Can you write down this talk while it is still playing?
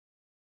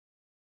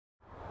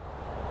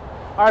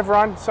Hi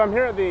everyone, so I'm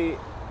here at the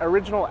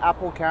original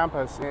Apple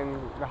campus in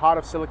the heart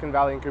of Silicon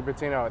Valley in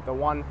Cupertino at the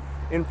One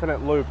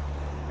Infinite Loop,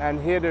 and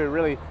here to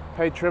really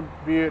pay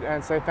tribute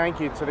and say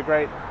thank you to the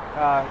great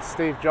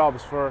Steve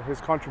Jobs for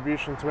his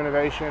contribution to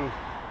innovation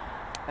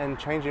and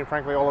changing,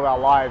 frankly, all of our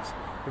lives.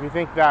 If you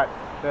think that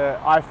the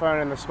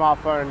iPhone and the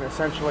smartphone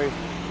essentially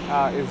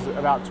is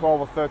about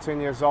 12 or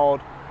 13 years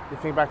old, you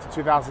think back to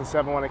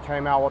 2007 when it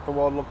came out, what the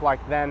world looked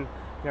like then.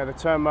 You know, the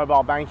term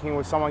mobile banking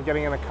was someone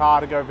getting in a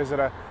car to go visit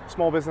a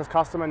small business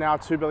customer. Now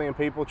 2 billion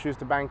people choose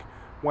to bank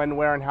when,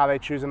 where, and how they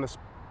choose in the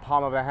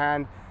palm of their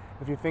hand.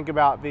 If you think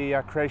about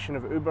the creation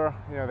of Uber,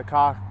 you know, the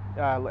car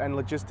and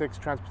logistics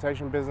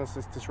transportation business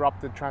has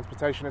disrupted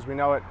transportation as we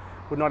know it.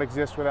 Would not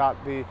exist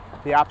without the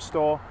App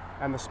Store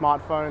and the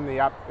smartphone. The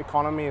app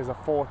economy is a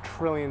 $4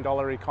 trillion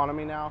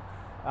economy now.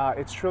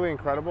 It's truly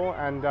incredible,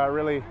 and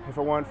really, if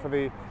it weren't for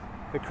the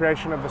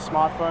creation of the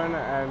smartphone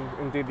and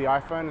indeed the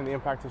iPhone and the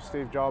impact of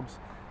Steve Jobs,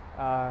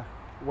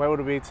 where would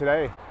it be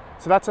today?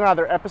 So that's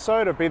another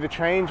episode of Be the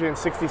Change in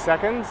 60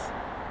 Seconds.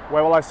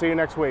 Where will I see you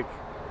next week?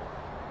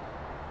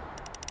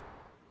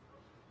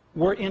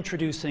 We're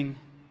introducing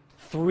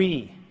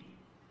 3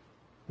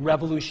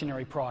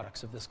 revolutionary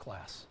products of this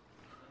class.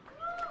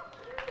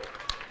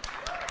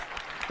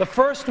 The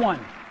first one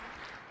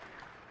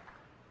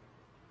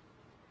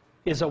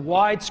is a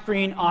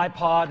widescreen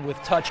iPod with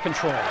touch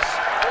controls.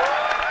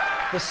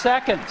 The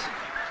second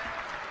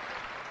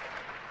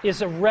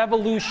is a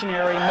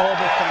revolutionary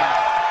mobile phone.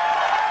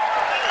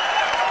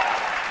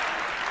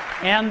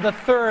 And the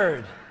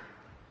third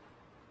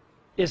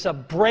is a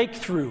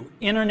breakthrough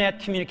internet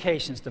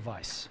communications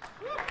device.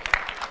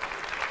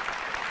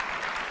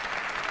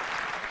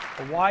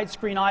 A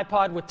widescreen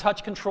iPod with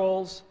touch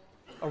controls,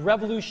 a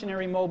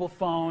revolutionary mobile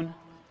phone,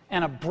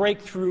 and a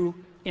breakthrough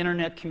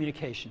internet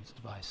communications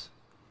device.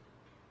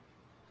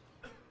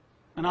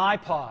 An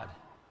iPod,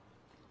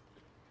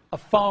 a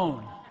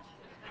phone,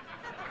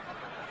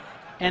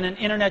 and an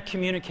internet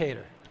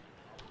communicator.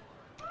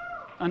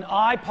 An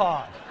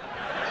iPod,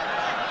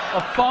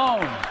 a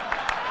phone.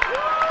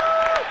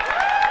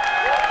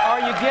 Are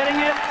you getting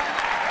it?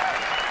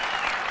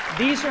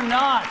 These are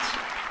not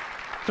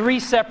 3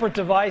 separate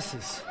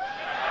devices.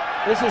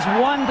 This is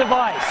one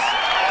device.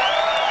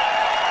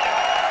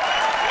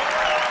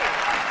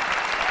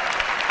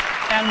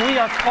 And we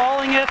are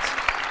calling it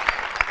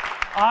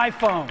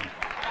iPhone.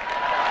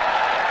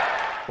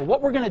 But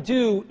what we're going to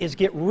do is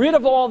get rid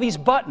of all these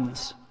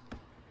buttons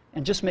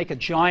and just make a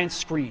giant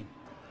screen.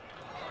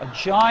 A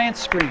giant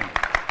screen.